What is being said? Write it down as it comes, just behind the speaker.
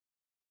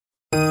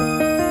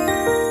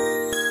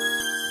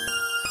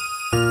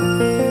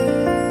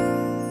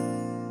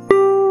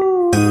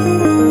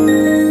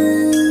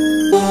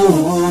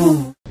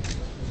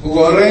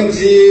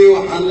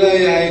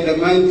leeyahay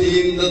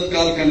dhammaantiin dadka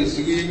halkan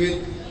isugu yimid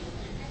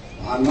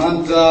waxaan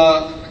maanta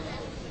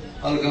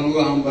halkan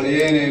uga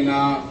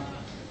hambalyeynaynaa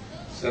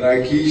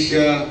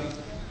saraakiisha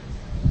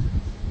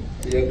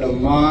iyo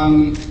dhammaan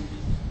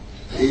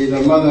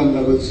ciidamada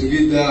nabad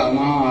sugidda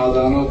ama ha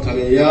ahaadaano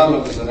taliyayaal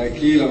ama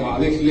saraakiil ama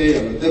alifley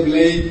ama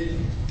dabley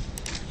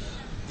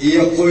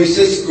iyo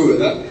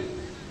qoysaskooda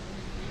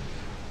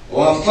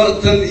oo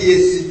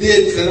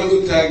 48 sano u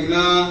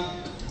taagnaa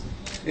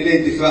inay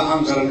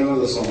difaacaan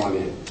qarannimada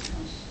Soomaaliyeed.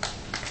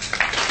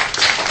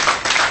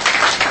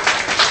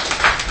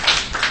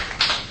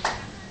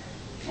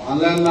 waxaan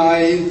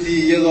leenahay intii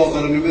iyadoo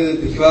qarannimada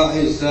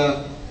difaacaysa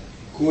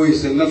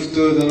kuwaysa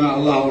naftoodana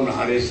Allah u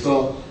naxariisto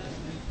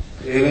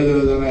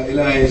eeladoodana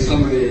Ilaahay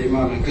samir iyo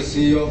iimaan ka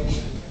siiyo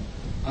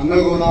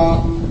annaguna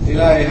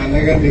Ilaahay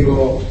hanaga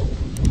dhigo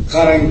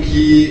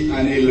qarankii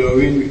aan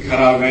iloowin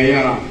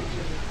karaameeyana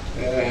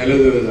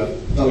eheladooda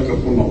dalka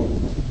ku nool.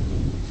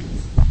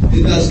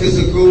 intaas ka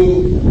sokow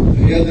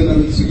hay'adda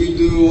nabad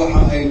sugiddu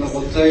waxa ay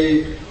noqotay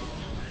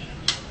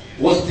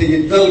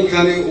waqtigii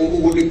dalkani uu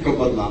ugu dhibka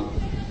badnaa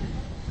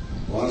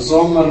waan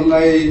soo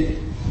marnay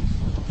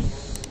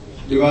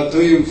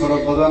dhibaatooyin fara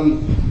badan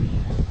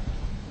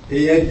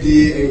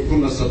hay-addii ay ku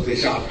nasabtay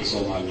shacabka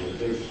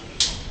Soomaaliyeed.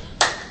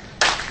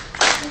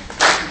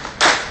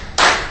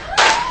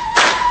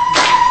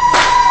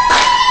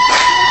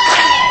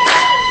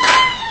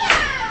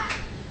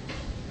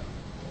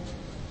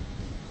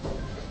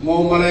 ma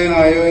u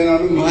malaynayo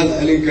inaan u mahad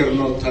celin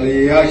karno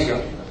taliyayaasha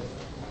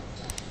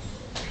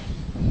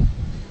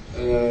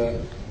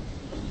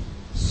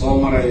soo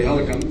maray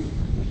halkan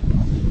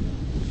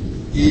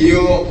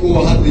iyo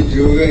kuwa hadda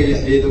jooga iyo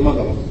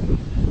ciidamadaba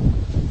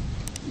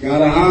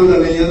gaar ahaan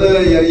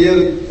dhalinyarada yaryar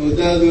oo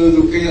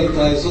daadoodu ka yar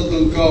tahay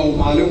 30 oo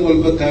maalin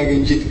walba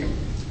taagan jidka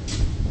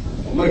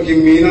oo markii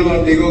miina la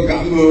dhigo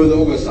gacmahooda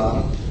uga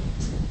saara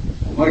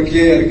oo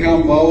markii ay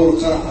arkaan baawur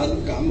qarax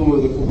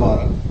gacmahooda ku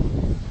baara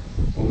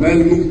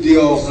meel mugdi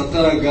oo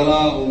khatar gala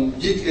oo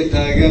jidka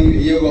taagan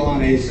iyagoo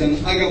aan haysan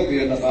agab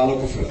iyo dhaqaale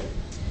ku filan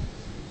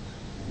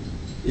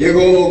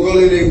iyagoo ogol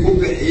inay ku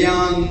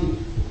bixiyaan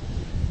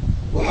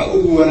waxa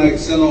ugu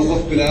wanaagsan oo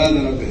qof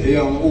bilaadan bixiyo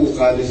ama ugu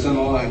qaalisan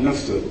oo ah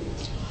naftooda.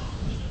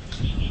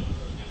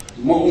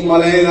 ma u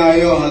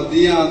malaynayo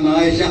haddii aan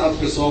nahay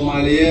shacabka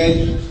Soomaaliyeed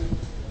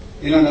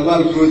inaan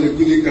abaalkooda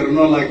gudi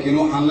karno laakiin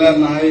waxaan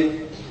leenahay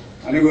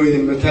anigoo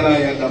idin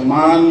matalaya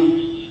dhammaan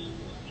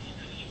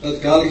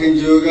dadka halkan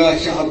jooga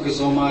shacabka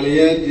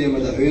Soomaaliyeed iyo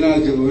madaxweynaha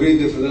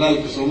Jamhuuriyadda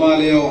Federaalka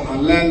Soomaaliya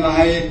waxaan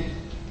leenahay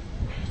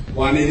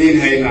waan idin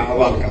haynaa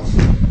abaalkaas.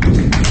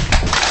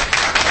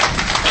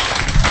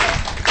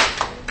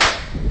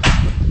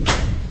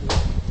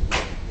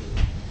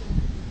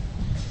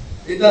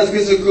 intaas ka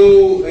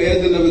sokow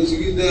hay'adda nabad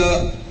sugidda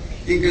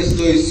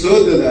inkastoo ay soo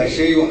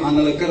dadaashay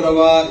waxaana la ka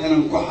rabaa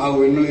inaan ku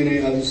caawino inay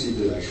aada u sii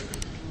dadaasho.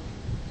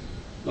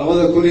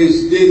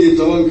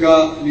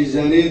 2018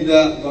 miisaaniyadda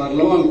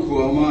baarlamaanku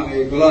ama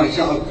ay golaha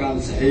shacabka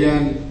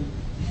ansixiyeen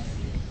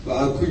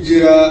waxaa ku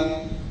jira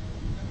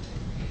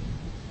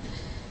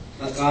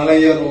dhaqaale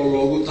yar oo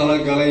loogu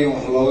talagalay in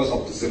wax looga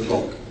qabto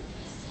sirdoonka.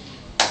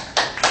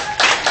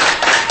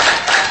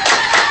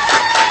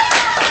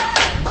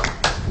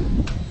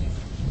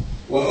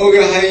 waa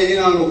ogahay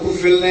inaanu ku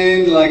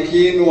filnayn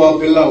laakiin waa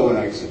bilow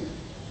wanaagsan.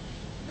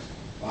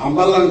 waxaan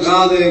ballan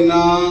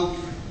qaadaynaa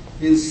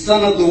in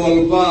sanad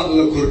walba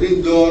la kordhin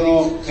doono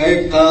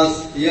qaybtaas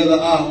iyada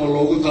ah oo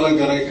loogu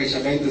talagalay ka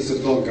shaqaynta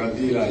sirdoonka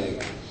haddii Ilaahay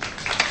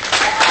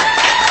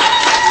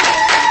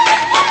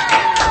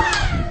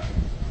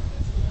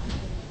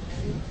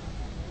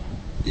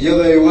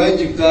iyadoo ay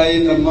waajib tahay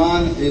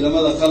dhammaan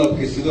ciidamada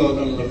qalabka sidoo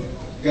dhan la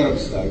garab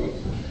istaago.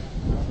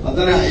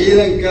 haddana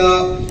ciidanka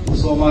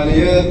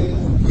Soomaaliyeed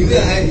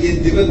gudaha iyo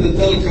dibadda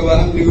dalkaba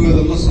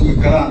amnigooda ma sugi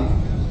karaan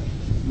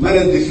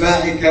mana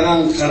difaaci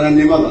karaan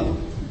qarannimada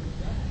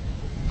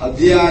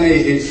haddii aanay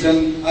haysan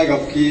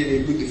agabkii ay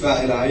ku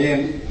difaaci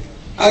lahaayeen.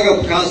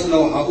 agabkaasna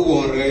waxaa ugu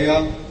horeeya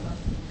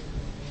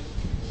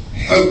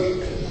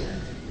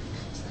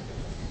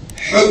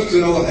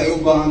xogtuna waxay u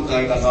baahan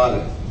tahay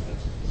dhaqaale.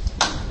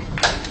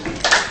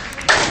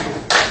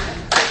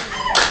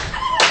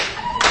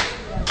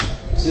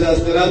 sidaas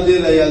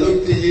daraaddeed ayaad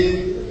ogtihiin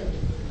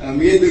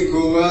ahmiyadda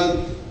koowaad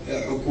ee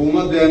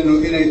xukuumaddeenu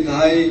inay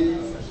tahay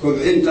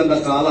kobcinta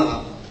dhaqaalaha,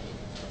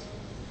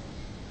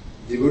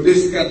 dib u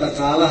dhiska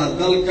dhaqaalaha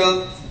dalka,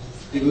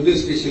 dib u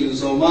dhiska shilin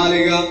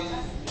Soomaaliga,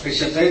 ka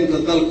shaqaynta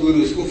dalku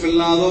inuu isku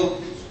filnaado.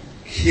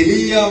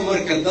 keliya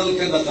marka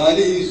dalka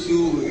dhaqaalihiisu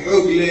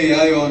xoog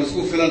leeyahay oo aan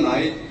isku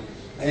filanahay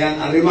ayaan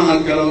arrimaha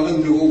kale oo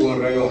amnigu ugu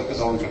horeeyo wax ka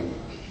qaban karna.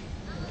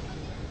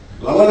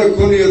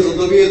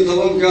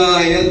 2017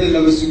 hay'adda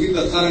nabad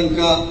sugidda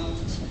qaranka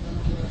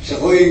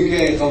shaqooyinka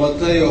ay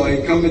qabatay oo ay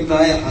ka mid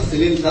tahay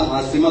xasilinta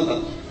caasimadda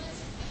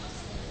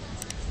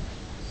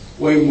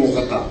way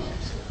muuqataa.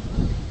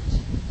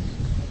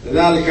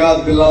 dadaalka aad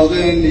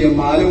bilowdeen iyo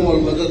maalin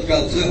walba dadka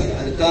aad soo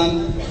xirtaan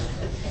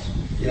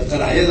iyo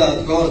qaraxyada aad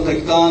ka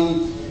hortagtaan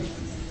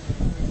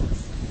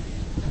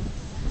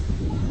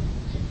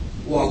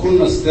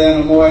وكنا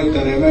استانا مواد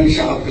تريمان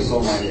شعب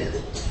كصوماليا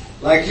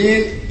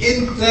لكن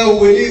انت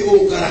ولي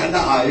وقرحنا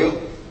عايو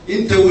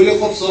انت ولي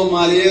قف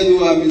صوماليا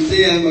ومن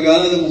سيئة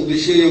مقالة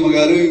مقدشية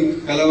ومقالوين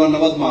كلام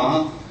النبض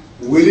معها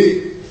ولي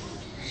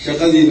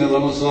شقدينا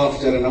لما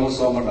صواف جرنا ما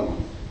صوام النما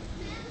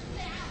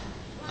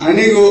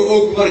أنيقو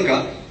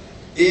أكبرك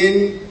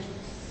إن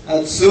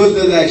السود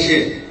ذا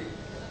شيء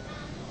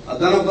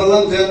أدانا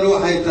بلانت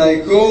أنه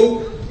حيتايكو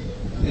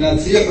إن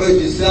تسيحوا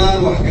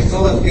الجسان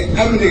وحكسوات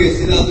كأمنك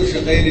سيداتو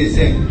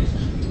شقينيسين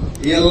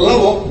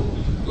يلبو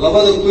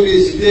لبدا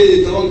كل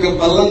سيدي تبانك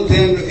بلانت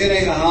أنه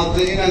إني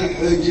أهاتي إن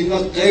الحجينا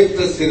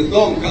قيبت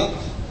سردونك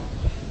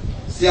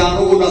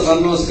سيانو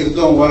نغنو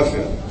سردون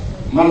وافر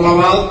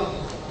مرلبات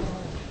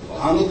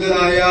وحانو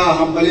درايا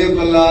همبلي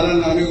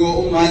بلارن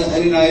أنيقو أمهات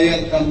حرينايا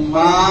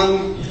تمان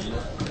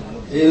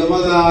إذا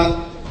ماذا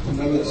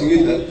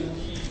نبتسجد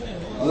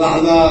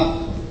اللحظة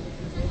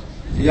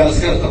يا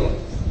أسكر طبعا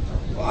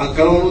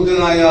وعكرون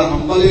درايا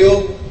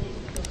همبليو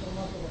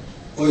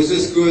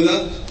ويسس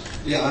كودا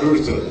يا عرور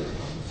تودا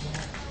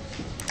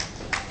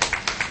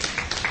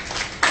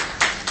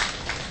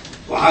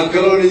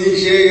وعكرون دي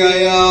شيء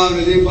يا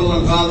نديم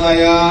بالله قاضي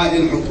يا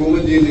الحكومة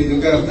دي اللي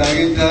تنقرب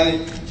تاجنتها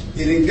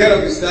اللي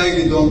نقرب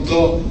استاجي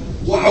دونتو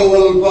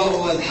وحول الباء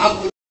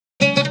والحق